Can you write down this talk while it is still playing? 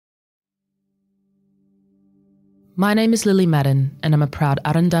My name is Lily Madden and I'm a proud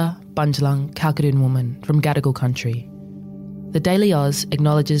Aranda, Bundjalung, Kalkadoon woman from Gadigal country. The Daily Oz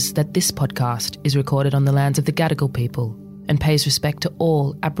acknowledges that this podcast is recorded on the lands of the Gadigal people and pays respect to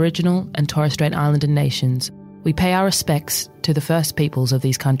all Aboriginal and Torres Strait Islander nations. We pay our respects to the first peoples of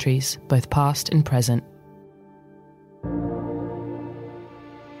these countries, both past and present.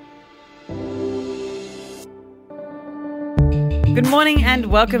 Good morning and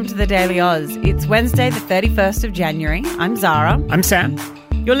welcome to the Daily Oz. It's Wednesday the 31st of January. I'm Zara. I'm Sam.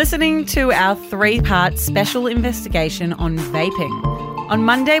 You're listening to our three-part special investigation on vaping. On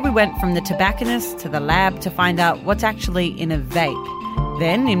Monday we went from the tobacconist to the lab to find out what's actually in a vape.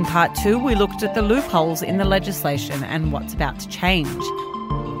 Then in part 2 we looked at the loopholes in the legislation and what's about to change.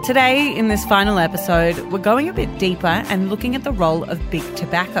 Today, in this final episode, we're going a bit deeper and looking at the role of big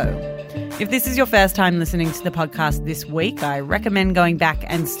tobacco. If this is your first time listening to the podcast this week, I recommend going back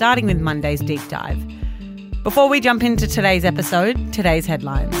and starting with Monday's deep dive. Before we jump into today's episode, today's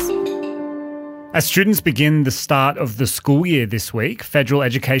headlines. As students begin the start of the school year this week, Federal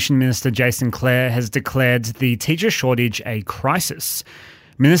Education Minister Jason Clare has declared the teacher shortage a crisis.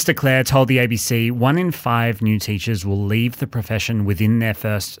 Minister Clare told the ABC 1 in 5 new teachers will leave the profession within their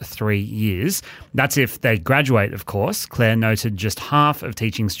first 3 years. That's if they graduate, of course. Clare noted just half of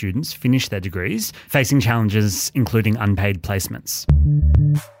teaching students finish their degrees, facing challenges including unpaid placements.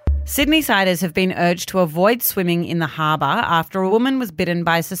 Sydney-siders have been urged to avoid swimming in the harbour after a woman was bitten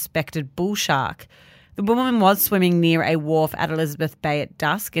by a suspected bull shark. The woman was swimming near a wharf at Elizabeth Bay at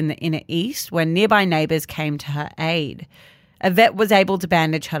dusk in the inner east when nearby neighbours came to her aid. A vet was able to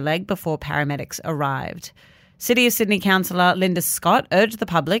bandage her leg before paramedics arrived. City of Sydney councillor Linda Scott urged the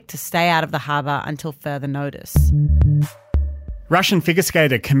public to stay out of the harbour until further notice. Russian figure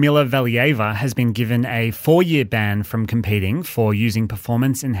skater Kamila Valieva has been given a 4-year ban from competing for using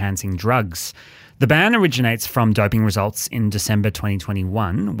performance-enhancing drugs. The ban originates from doping results in December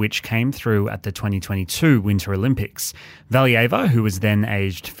 2021, which came through at the 2022 Winter Olympics. Valieva, who was then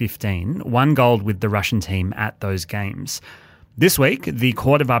aged 15, won gold with the Russian team at those games. This week, the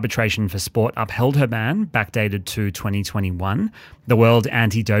Court of Arbitration for Sport upheld her ban, backdated to 2021. The World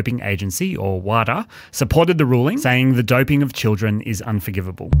Anti-Doping Agency, or WADA, supported the ruling, saying the doping of children is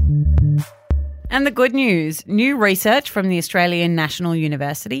unforgivable. And the good news, new research from the Australian National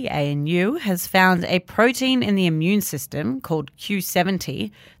University, ANU, has found a protein in the immune system called Q70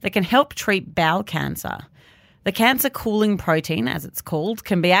 that can help treat bowel cancer. The cancer-cooling protein, as it's called,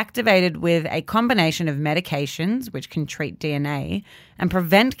 can be activated with a combination of medications, which can treat DNA, and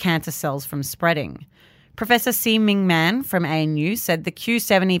prevent cancer cells from spreading. Professor Si-Ming Man from ANU said the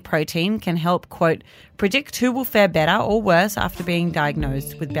Q70 protein can help, quote, predict who will fare better or worse after being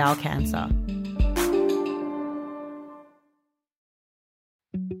diagnosed with bowel cancer.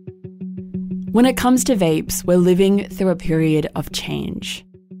 When it comes to vapes, we're living through a period of change,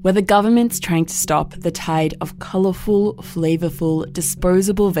 where the government's trying to stop the tide of colourful, flavourful,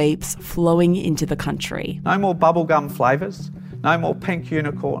 disposable vapes flowing into the country. No more bubblegum flavours, no more pink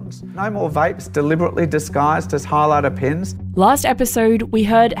unicorns, no more vapes deliberately disguised as highlighter pens. Last episode, we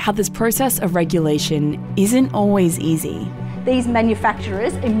heard how this process of regulation isn't always easy. These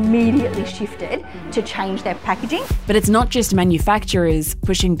manufacturers immediately shifted to change their packaging. But it's not just manufacturers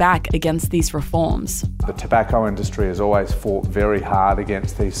pushing back against these reforms. The tobacco industry has always fought very hard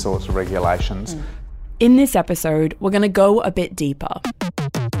against these sorts of regulations. In this episode, we're going to go a bit deeper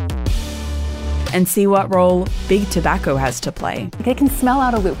and see what role big tobacco has to play. They can smell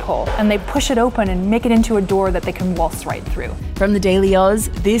out a loophole and they push it open and make it into a door that they can waltz right through. From the Daily Oz,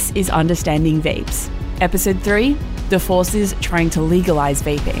 this is Understanding Vapes. Episode 3, the forces trying to legalise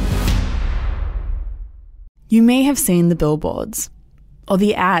vaping. You may have seen the billboards, or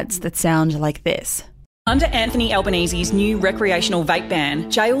the ads that sound like this. Under Anthony Albanese's new recreational vape ban,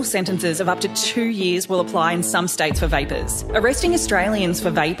 jail sentences of up to 2 years will apply in some states for vapers. Arresting Australians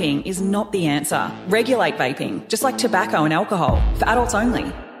for vaping is not the answer. Regulate vaping, just like tobacco and alcohol, for adults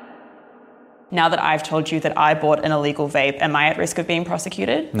only. Now that I've told you that I bought an illegal vape, am I at risk of being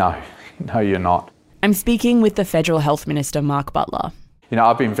prosecuted? No, you're not. I'm speaking with the Federal Health Minister, Mark Butler. You know,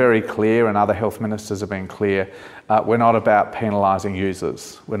 I've been very clear and other health ministers have been clear. We're not about penalising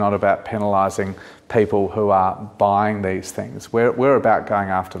users. We're not about penalising people who are buying these things. We're about going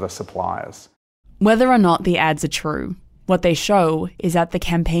after the suppliers. Whether or not the ads are true, what they show is that the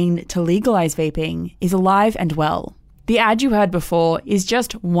campaign to legalise vaping is alive and well. The ad you heard before is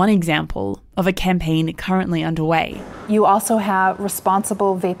just one example of a campaign currently underway. You also have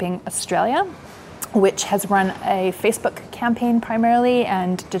Responsible Vaping Australia, which has run a Facebook campaign primarily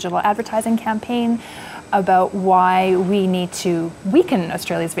and digital advertising campaign about why we need to weaken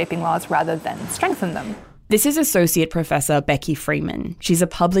Australia's vaping laws rather than strengthen them. This is Associate Professor Becky Freeman. She's a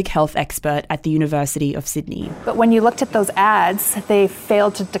public health expert at the University of Sydney. But when you looked at those ads, they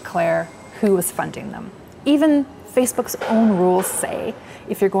failed to declare who was funding them. Even Facebook's own rules say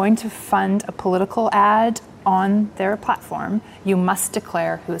if you're going to fund a political ad on their platform, you must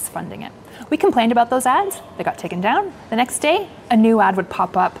declare who is funding it. We complained about those ads. They got taken down. The next day, a new ad would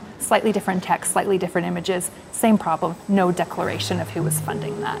pop up, slightly different text, slightly different images, same problem, no declaration of who was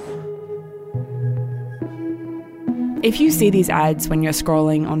funding that. If you see these ads when you're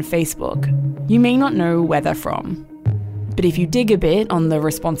scrolling on Facebook, you may not know where they're from. But if you dig a bit on the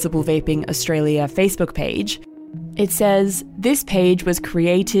Responsible Vaping Australia Facebook page, it says, this page was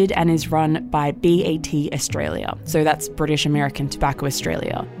created and is run by BAT Australia. So that's British American Tobacco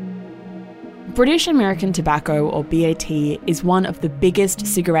Australia. British American Tobacco, or BAT, is one of the biggest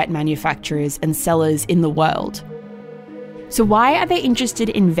cigarette manufacturers and sellers in the world. So why are they interested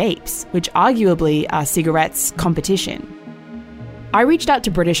in vapes, which arguably are cigarettes' competition? I reached out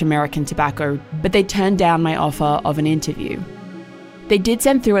to British American Tobacco, but they turned down my offer of an interview. They did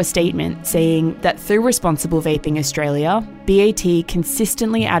send through a statement saying that through Responsible Vaping Australia, BAT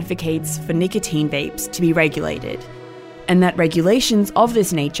consistently advocates for nicotine vapes to be regulated, and that regulations of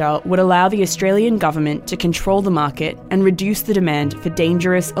this nature would allow the Australian government to control the market and reduce the demand for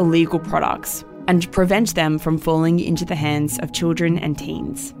dangerous illegal products, and prevent them from falling into the hands of children and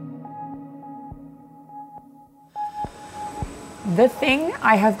teens. The thing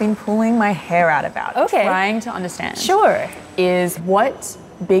I have been pulling my hair out about, trying to understand, is what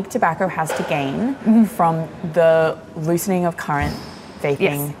big tobacco has to gain from the loosening of current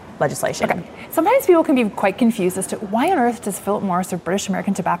vaping legislation. Okay. Sometimes people can be quite confused as to why on earth does Philip Morris or British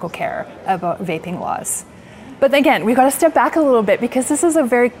American Tobacco care about vaping laws? But again, we've got to step back a little bit because this is a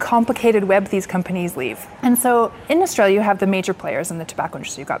very complicated web these companies leave. And so in Australia, you have the major players in the tobacco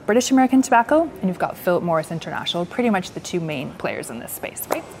industry. You've got British American Tobacco and you've got Philip Morris International, pretty much the two main players in this space,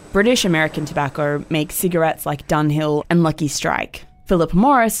 right? British American Tobacco makes cigarettes like Dunhill and Lucky Strike. Philip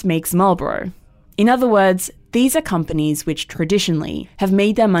Morris makes Marlboro. In other words, these are companies which traditionally have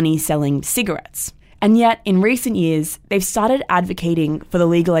made their money selling cigarettes. And yet, in recent years, they've started advocating for the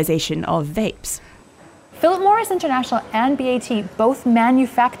legalisation of vapes. Philip Morris International and BAT both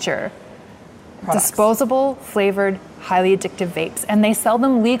manufacture disposable, flavored, highly addictive vapes, and they sell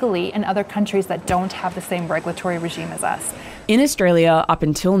them legally in other countries that don't have the same regulatory regime as us. In Australia, up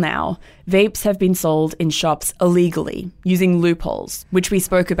until now, vapes have been sold in shops illegally, using loopholes, which we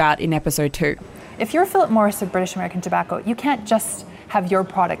spoke about in episode 2. If you're Philip Morris or British American Tobacco, you can't just have your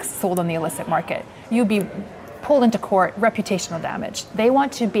products sold on the illicit market. You'd be pulled into court, reputational damage. They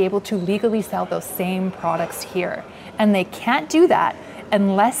want to be able to legally sell those same products here. And they can't do that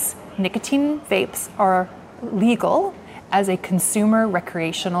unless nicotine vapes are legal as a consumer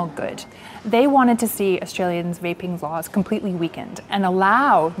recreational good. They wanted to see Australians' vaping laws completely weakened and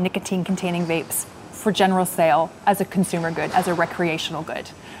allow nicotine-containing vapes for general sale as a consumer good, as a recreational good.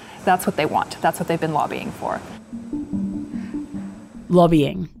 That's what they want. That's what they've been lobbying for.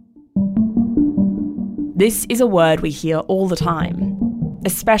 Lobbying. This is a word we hear all the time,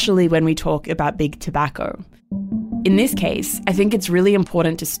 especially when we talk about big tobacco. In this case, I think it's really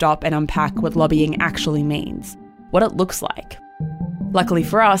important to stop and unpack what lobbying actually means, what it looks like. Luckily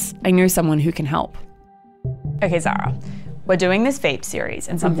for us, I know someone who can help. Okay, Zara, we're doing this vape series,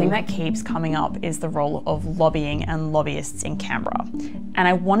 and something that keeps coming up is the role of lobbying and lobbyists in Canberra. And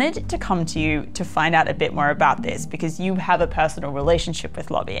I wanted to come to you to find out a bit more about this because you have a personal relationship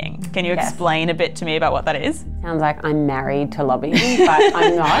with lobbying. Can you explain a bit to me about what that is? Sounds like I'm married to lobbying, but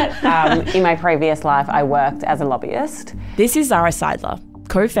I'm not. In my previous life, I worked as a lobbyist. This is Zara Seidler,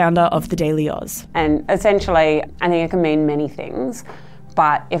 co-founder of The Daily Oz. And essentially, I think it can mean many things,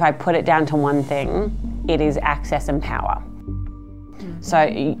 but if I put it down to one thing, it is access and power.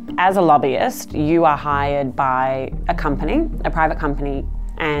 So as a lobbyist, you are hired by a company, a private company,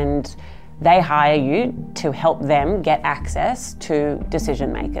 and they hire you to help them get access to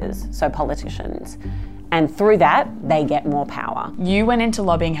decision makers, so politicians. And through that, they get more power. You went into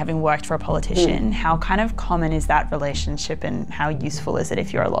lobbying having worked for a politician. How kind of common is that relationship and how useful is it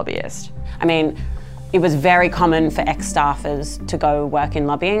if you're a lobbyist? I mean, it was very common for ex-staffers to go work in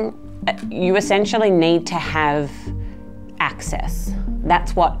lobbying. You essentially need to have access.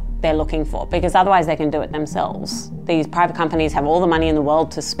 That's what they're looking for, because otherwise they can do it themselves. These private companies have all the money in the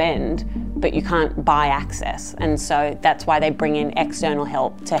world to spend, but you can't buy access. And so that's why they bring in external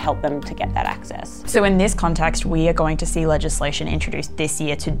help to help them to get that access. So in this context, we are going to see legislation introduced this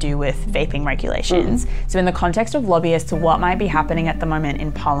year to do with vaping regulations. So in the context of lobbyists, what might be happening at the moment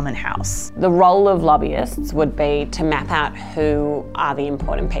in Parliament House? The role of lobbyists would be to map out who are the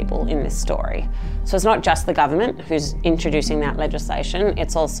important people in this story. So it's not just the government who's introducing that legislation,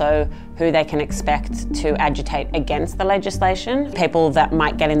 it's also who they can expect to agitate against the legislation, people that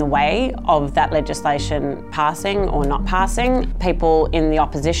might get in the way of that legislation passing or not passing, people in the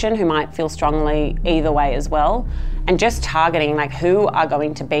opposition who might feel strongly either way as well, and just targeting like who are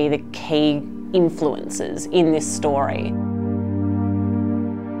going to be the key influencers in this story.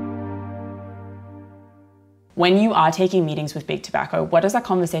 When you are taking meetings with Big Tobacco, what does that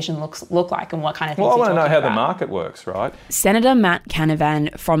conversation look like, and what kind of things Well, I want to know how about? the market works, right? Senator Matt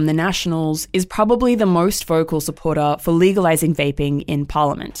Canavan from the Nationals is probably the most vocal supporter for legalising vaping in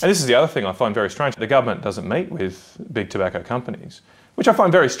Parliament. And this is the other thing I find very strange. The government doesn't meet with big tobacco companies, which I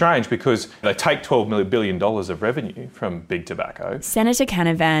find very strange because they take $12 billion of revenue from big tobacco. Senator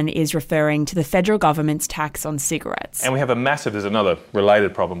Canavan is referring to the federal government's tax on cigarettes. And we have there's another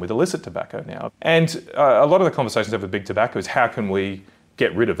related problem with illicit tobacco now. And a lot of the conversations over big tobacco is how can we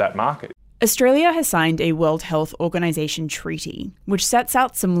get rid of that market? Australia has signed a World Health Organization treaty, which sets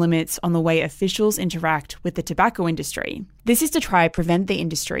out some limits on the way officials interact with the tobacco industry. This is to try to prevent the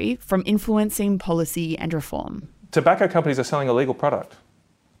industry from influencing policy and reform. Tobacco companies are selling a legal product.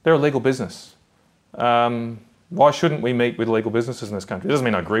 They're a legal business. Why shouldn't we meet with legal businesses in this country? It doesn't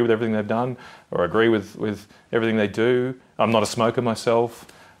mean I agree with everything they've done or agree with everything they do. I'm not a smoker myself.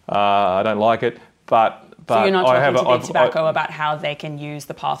 I don't like it. But so you're not talking to Big Tobacco about how they can use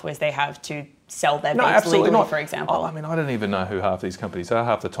the pathways they have to sell their vapes legally, for example? I mean, I don't even know who half these companies are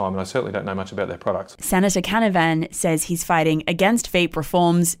half the time, and I certainly don't know much about their products. Senator Canavan says he's fighting against vape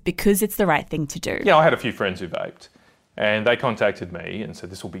reforms because it's the right thing to do. Yeah, I had a few friends who vaped, and they contacted me and said,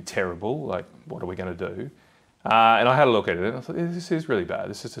 this will be terrible, like, what are we going to do? And I had a look at it, and I thought, this is really bad.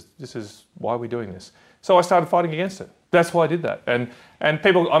 This is why are we doing this? So I started fighting against it. That's why I did that. And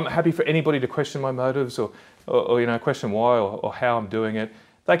people, I'm happy for anybody to question my motives or question why or how I'm doing it.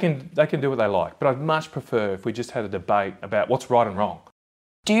 They can do what they like. But I'd much prefer if we just had a debate about what's right and wrong.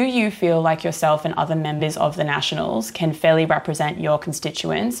 Do you feel like yourself and other members of the Nationals can fairly represent your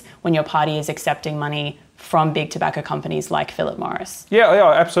constituents when your party is accepting money from big tobacco companies like Philip Morris? Yeah,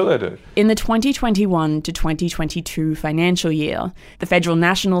 absolutely I do. In the 2021 to 2022 financial year, the Federal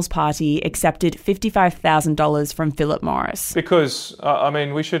Nationals Party accepted $55,000 from Philip Morris. Because,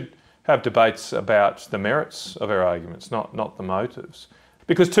 we should have debates about the merits of our arguments, not the motives.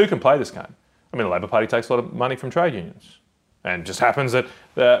 Because two can play this game. The Labor Party takes a lot of money from trade unions. And it just happens that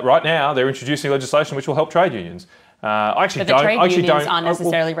right now they're introducing legislation which will help trade unions. But the trade unions aren't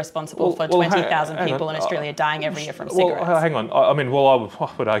necessarily responsible for 20,000 people in Australia dying every year from cigarettes. Well, hang on.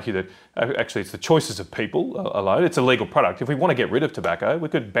 I would argue that actually it's the choices of people alone. It's a legal product. If we want to get rid of tobacco, we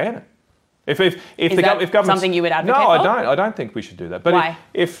could ban it. Is that something you would advocate for? No, I don't think we should do that. But why?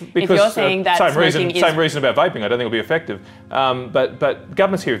 Because if you're saying that same reason about vaping, I don't think it'll be effective. But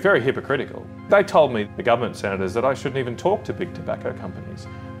governments here are very hypocritical. They told me, the government senators, that I shouldn't even talk to big tobacco companies.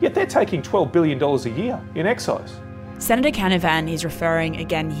 Yet they're taking $12 billion a year in excise. Senator Canavan is referring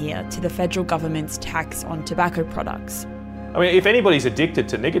again here to the federal government's tax on tobacco products. If anybody's addicted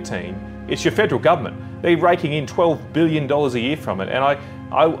to nicotine, it's your federal government. They're raking in $12 billion a year from it. And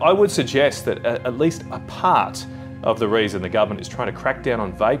I would suggest that at least a part of the reason the government is trying to crack down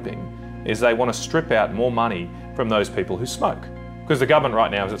on vaping is they want to strip out more money from those people who smoke. Because the government right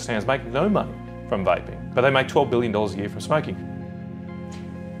now, as it stands, make no money from vaping, but they make $12 billion a year from smoking.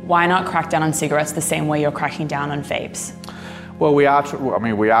 Why not crack down on cigarettes the same way you're cracking down on vapes? Well, we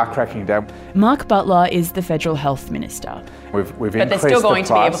are cracking down. Mark Butler is the Federal Health Minister. We've but increased they're still going the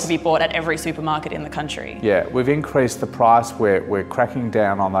to be price. able to be bought at every supermarket in the country. Yeah, we've increased the price. We're cracking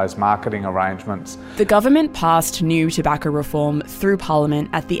down on those marketing arrangements. The government passed new tobacco reform through Parliament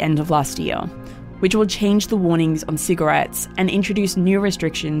at the end of last year, which will change the warnings on cigarettes and introduce new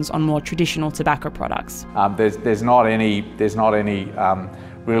restrictions on more traditional tobacco products. There's not any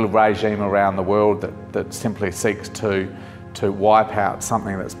real regime around the world that simply seeks to wipe out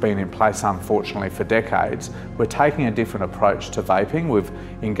something that's been in place, unfortunately, for decades. We're taking a different approach to vaping. We've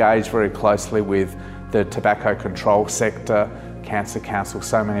engaged very closely with the tobacco control sector, Cancer Council,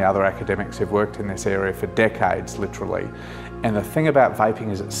 so many other academics who've worked in this area for decades, literally. And the thing about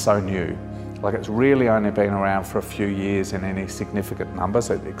vaping is it's so new. It's really only been around for a few years in any significant numbers.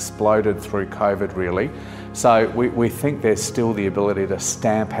 It exploded through COVID, really. So we think there's still the ability to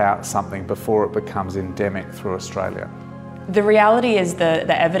stamp out something before it becomes endemic through Australia. The reality is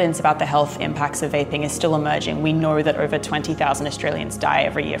the evidence about the health impacts of vaping is still emerging. We know that over 20,000 Australians die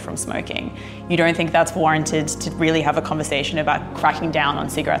every year from smoking. You don't think that's warranted to really have a conversation about cracking down on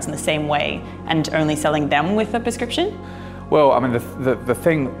cigarettes in the same way and only selling them with a prescription? Well, I mean,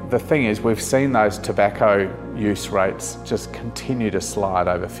 the thing is we've seen those tobacco use rates just continue to slide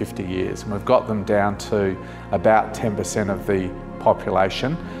over 50 years, and we've got them down to about 10% of the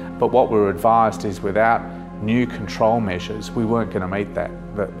population. But what we were advised is without new control measures, we weren't going to meet that.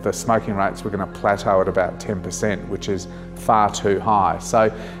 The smoking rates were going to plateau at about 10%, which is far too high. So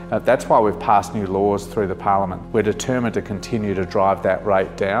that's why we've passed new laws through the Parliament. We're determined to continue to drive that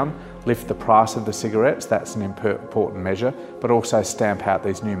rate down, lift the price of the cigarettes, that's an important measure, but also stamp out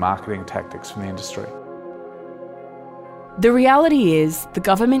these new marketing tactics from the industry. The reality is the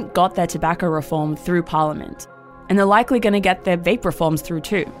government got their tobacco reform through Parliament, and they're likely going to get their vape reforms through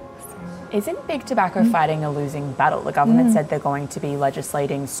too. Isn't big tobacco fighting a losing battle? The government said they're going to be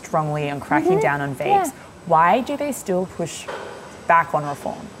legislating strongly and cracking down on vapes. Yeah. Why do they still push back on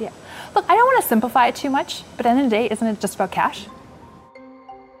reform? Yeah. Look, I don't want to simplify it too much, but at the end of the day, isn't it just about cash?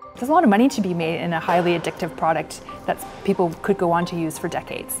 There's a lot of money to be made in a highly addictive product that people could go on to use for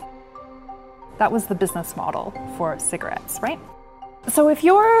decades. That was the business model for cigarettes, right? So if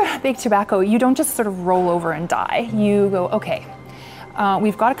you're big tobacco, you don't just sort of roll over and die. You go, okay,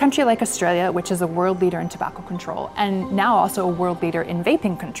 we've got a country like Australia, which is a world leader in tobacco control, and now also a world leader in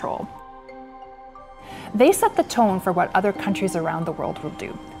vaping control. They set the tone for what other countries around the world will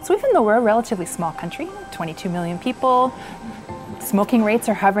do. So even though we're a relatively small country, 22 million people, smoking rates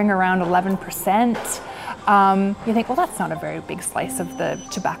are hovering around 11%, you think, well, that's not a very big slice of the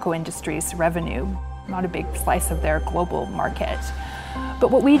tobacco industry's revenue, not a big slice of their global market. But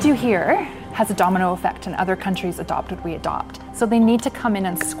what we do here has a domino effect, and other countries adopt what we adopt. So they need to come in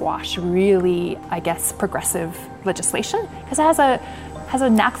and squash really, I guess, progressive legislation, because it has a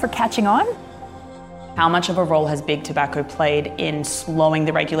knack for catching on. How much of a role has big tobacco played in slowing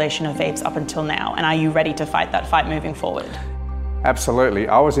the regulation of vapes up until now? And are you ready to fight that fight moving forward? Absolutely.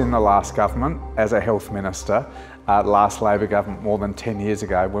 I was in the last government as a health minister, last Labor government more than 10 years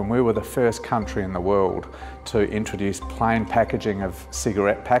ago, when we were the first country in the world to introduce plain packaging of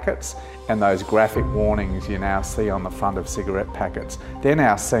cigarette packets, and those graphic warnings you now see on the front of cigarette packets. They're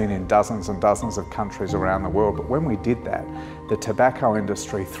now seen in dozens and dozens of countries around the world. But when we did that, the tobacco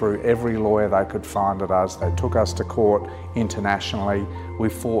industry threw every lawyer they could find at us. They took us to court internationally. We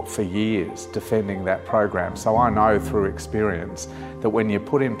fought for years defending that program. So I know through experience that when you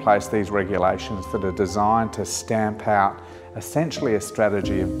put in place these regulations that are designed to stamp out essentially a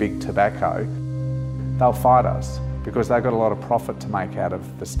strategy of big tobacco, they'll fight us because they've got a lot of profit to make out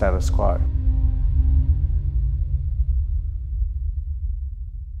of the status quo.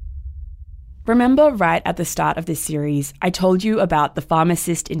 Remember right at the start of this series, I told you about the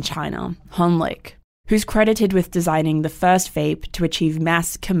pharmacist in China, Han Lik, who's credited with designing the first vape to achieve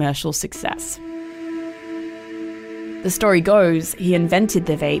mass commercial success. The story goes he invented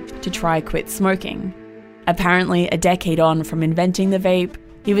the vape to try quit smoking. Apparently, a decade on from inventing the vape,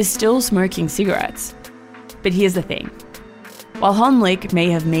 he was still smoking cigarettes. But here's the thing. While Han Lik may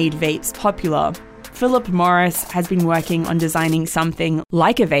have made vapes popular, Philip Morris has been working on designing something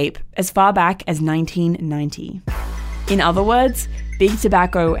like a vape as far back as 1990. In other words, big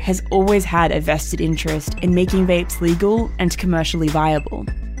tobacco has always had a vested interest in making vapes legal and commercially viable.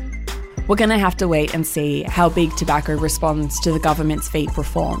 We're going to have to wait and see how big tobacco responds to the government's vape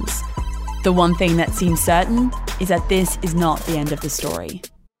reforms. The one thing that seems certain is that this is not the end of the story.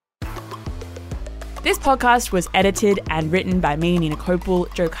 This podcast was edited and written by me, Nina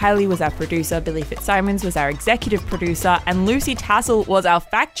Kopel. Joe Kiley was our producer, Billy Fitzsimons was our executive producer, and Lucy Tassel was our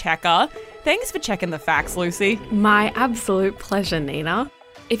fact checker. Thanks for checking the facts, Lucy. My absolute pleasure, Nina.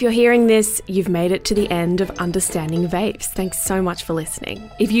 If you're hearing this, you've made it to the end of Understanding Vapes. Thanks so much for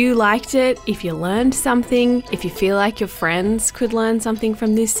listening. If you liked it, if you learned something, if you feel like your friends could learn something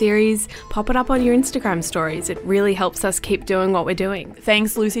from this series, pop it up on your Instagram stories. It really helps us keep doing what we're doing.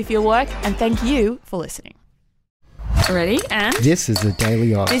 Thanks, Lucy, for your work, and thank you for listening. Ready? And? This is the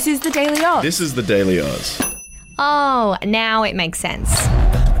Daily Oz. This is the Daily Oz. This is the Daily Oz. Oh, now it makes sense.